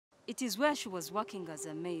it is where she was working as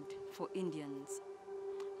a maid for Indians.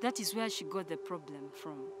 That is where she got the problem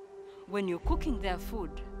from. When you're cooking their food,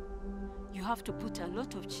 you have to put a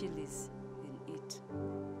lot of chilies in it.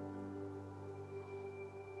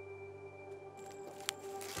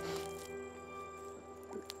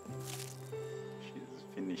 She's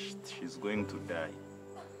finished. She's going to die.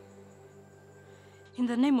 In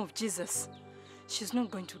the name of Jesus, she's not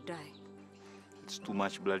going to die. It's too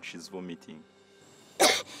much blood she's vomiting.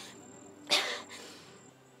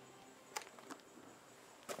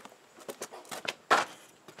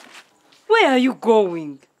 Where are you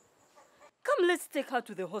going? Come, let's take her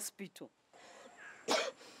to the hospital.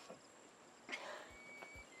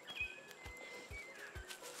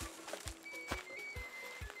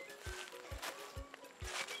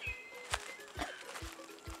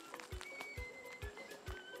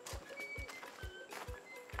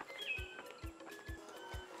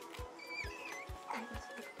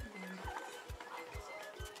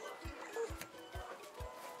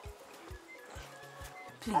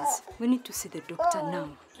 Please, we need to see the doctor now.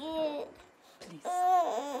 Please.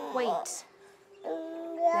 Wait.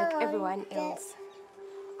 Like everyone else.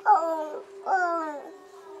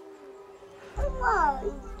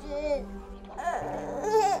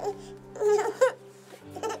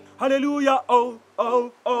 Hallelujah, oh,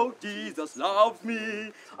 oh, oh, Jesus loves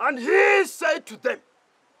me. And he said to them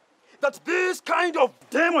that this kind of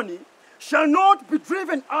demony shall not be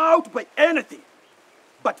driven out by anything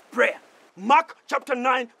but prayer. Mark chapter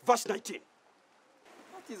 9, verse 19.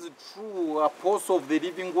 That is true, apostle of the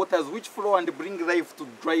living waters, which flow and bring life to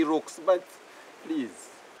dry rocks. But please,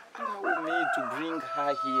 I will need to bring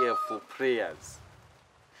her here for prayers.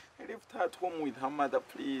 I left her at home with her mother,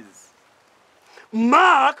 please.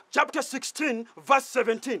 Mark chapter 16, verse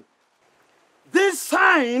 17. These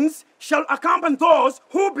signs shall accompany those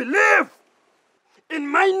who believe. In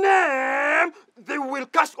my name, they will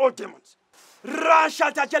cast all demons.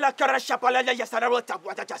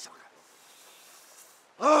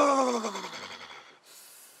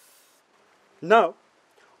 Now,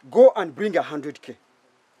 go and bring 100K,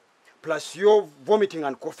 plus your vomiting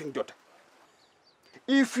and coughing daughter.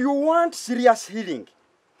 If you want serious healing,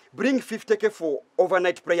 bring 50K for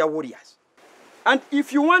overnight prayer warriors. And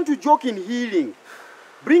if you want to joke in healing,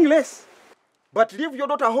 bring less, but leave your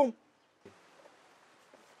daughter home.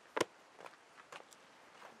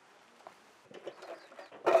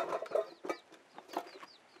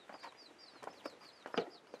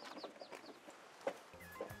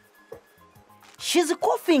 She's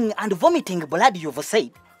coughing and vomiting blood, you've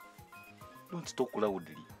said. Don't talk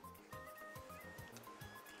loudly.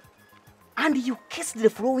 And you kissed the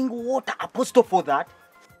flowing water apostle for that?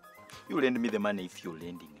 You lend me the money if you're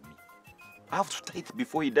lending me. I have to tithe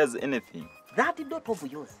before he does anything. That daughter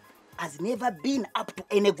of yours has never been up to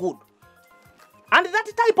any good. And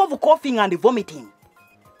that type of coughing and vomiting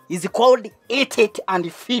is called eat it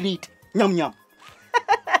and feel it. Nyam nyam.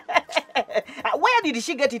 Where did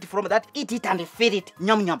she get it from, that eat it and feel it?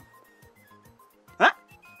 Nyam nyam. Huh?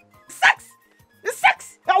 Sex!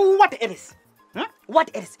 Sex! What else? Huh? What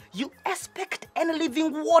else? You expect any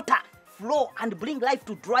living water flow and bring life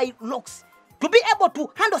to dry rocks to be able to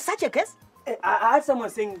handle such a case? I heard someone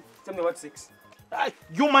saying something about sex.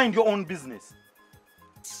 You mind your own business.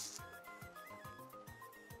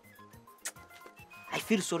 I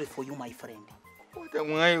feel sorry for you, my friend. What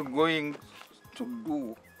am I going to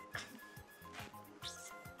do?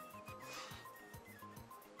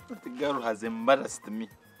 The girl has embarrassed me.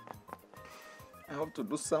 I have to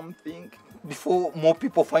do something before more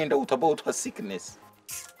people find out about her sickness.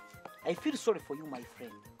 I feel sorry for you, my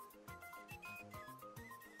friend.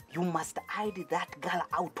 You must hide that girl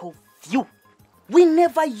out of you. We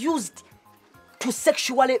never used to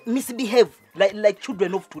sexually misbehave like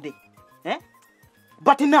children of today. Eh?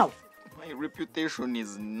 But now, my reputation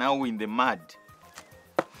is now in the mud.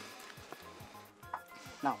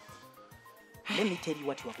 Now, let me tell you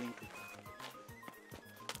what you are going to do.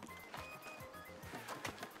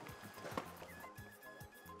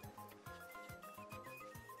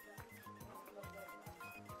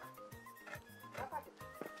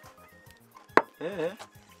 Eh?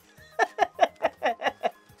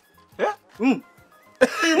 Mm.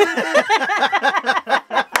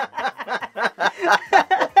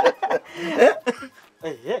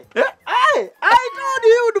 Hey, I told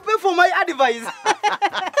you to pay for my advice.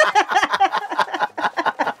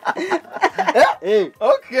 Hey,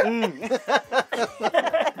 okay.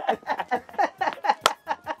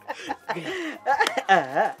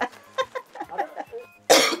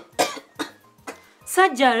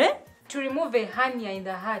 Surgery? To remove a hernia in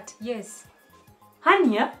the heart, yes.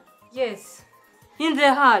 Hernia? Yes. In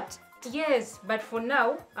the heart. Yes, but for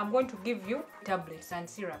now, I'm going to give you tablets and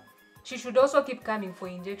syrup. She should also keep coming for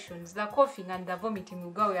injections. The coughing and the vomiting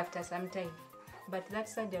will go away after some time. But that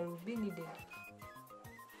surgery will be needed.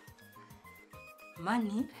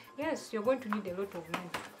 Money? Yes, you're going to need a lot of money.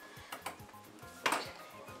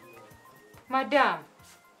 Madam.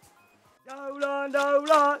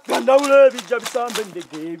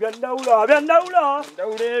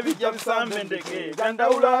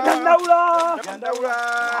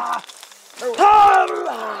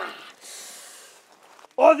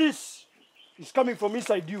 All this is coming from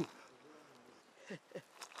inside you.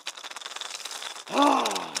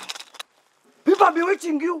 People are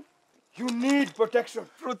bewitching you. You need protection.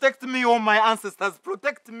 Protect me, oh my ancestors,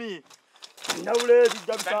 protect me.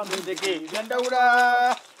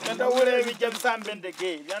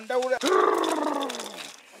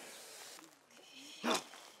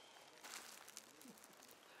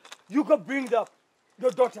 You go bring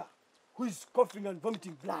your daughter who is coughing and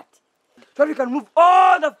vomiting blood. So we can move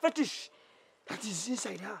all the fetish that is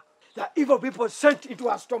inside her. The evil people sent into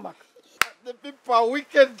her stomach. The people are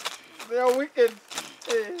wicked. They are wicked.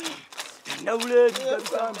 Now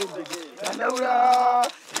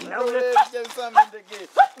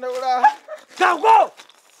go!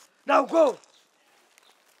 Now go!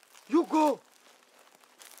 You go.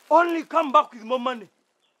 Only come back with more money.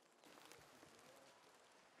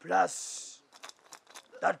 Plus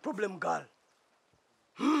that problem girl.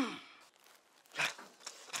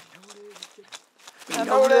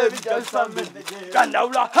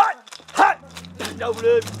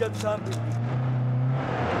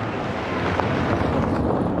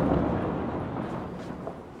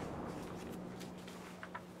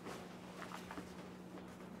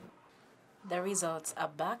 The results are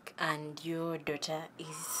back and your daughter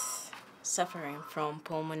is suffering from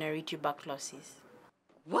pulmonary tuberculosis.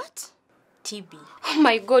 What? TB. Oh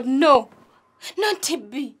my God, no. Not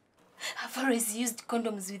TB. I've always used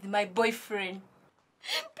condoms with my boyfriend.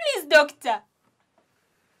 Please, doctor.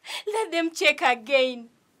 Let them check again.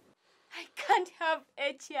 I can't have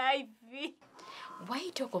HIV. Why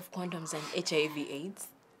talk of condoms and HIV/AIDS?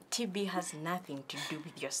 TB has nothing to do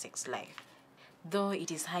with your sex life. Though it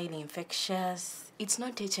is highly infectious, it's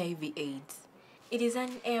not HIV/AIDS. It is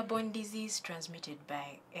an airborne disease transmitted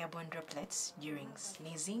by airborne droplets during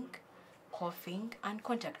sneezing, coughing, and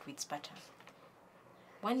contact with sputum.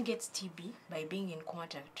 One gets TB by being in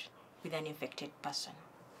contact with an infected person.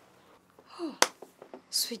 Oh,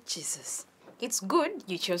 sweet Jesus. It's good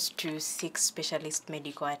you chose to seek specialist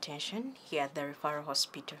medical attention here at the referral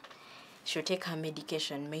hospital. She'll take her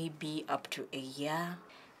medication maybe up to a year.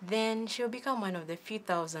 Then she'll become one of the few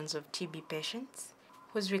thousands of TB patients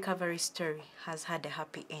whose recovery story has had a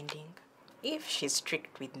happy ending, if she's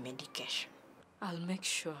strict with medication. I'll make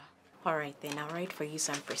sure. All right, then I'll write for you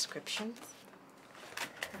some prescriptions.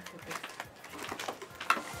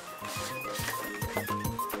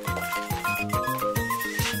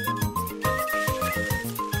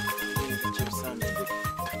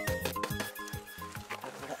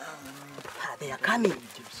 They are coming.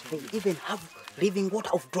 They even have living water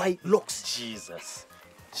of dry logs. Jesus.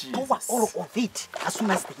 Pour all of it as soon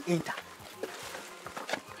as they enter.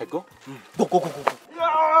 I go? Go, go, go, go, go.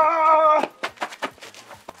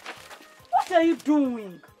 What are you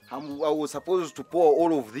doing? I was supposed to pour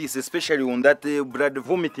all of this, especially on that blood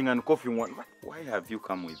vomiting and coughing one. Why have you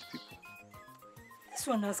come with people? This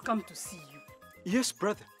one has come to see you. Yes,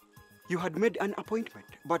 brother. You had made an appointment,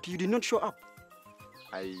 but you did not show up.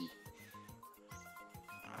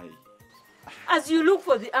 As you look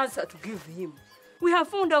for the answer to give him, we have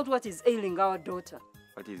found out what is ailing our daughter.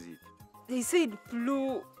 What is it? They said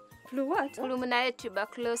what? Pulmonary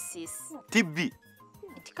tuberculosis. TB.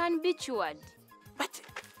 It can be cured. But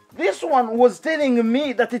this one was telling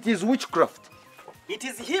me that it is witchcraft. It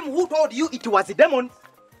is him who told you it was a demon.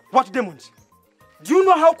 What demons? Do you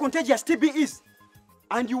know how contagious TB is?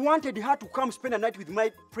 And you wanted her to come spend a night with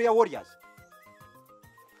my prayer warriors.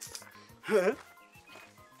 Huh?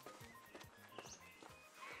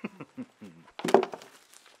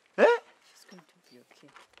 Eh? She's going to be okay.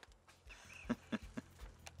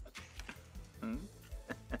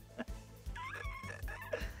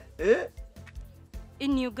 Eh?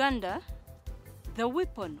 In Uganda, the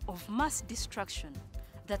weapon of mass destruction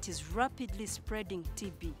that is rapidly spreading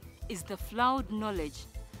TB is the flawed knowledge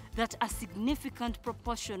that a significant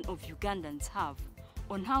proportion of Ugandans have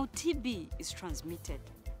on how TB is transmitted.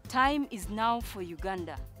 Time is now for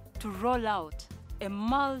Uganda to roll out a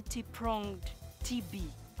multi-pronged TB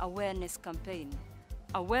awareness campaign.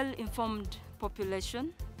 A well-informed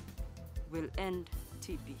population will end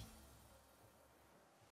TB.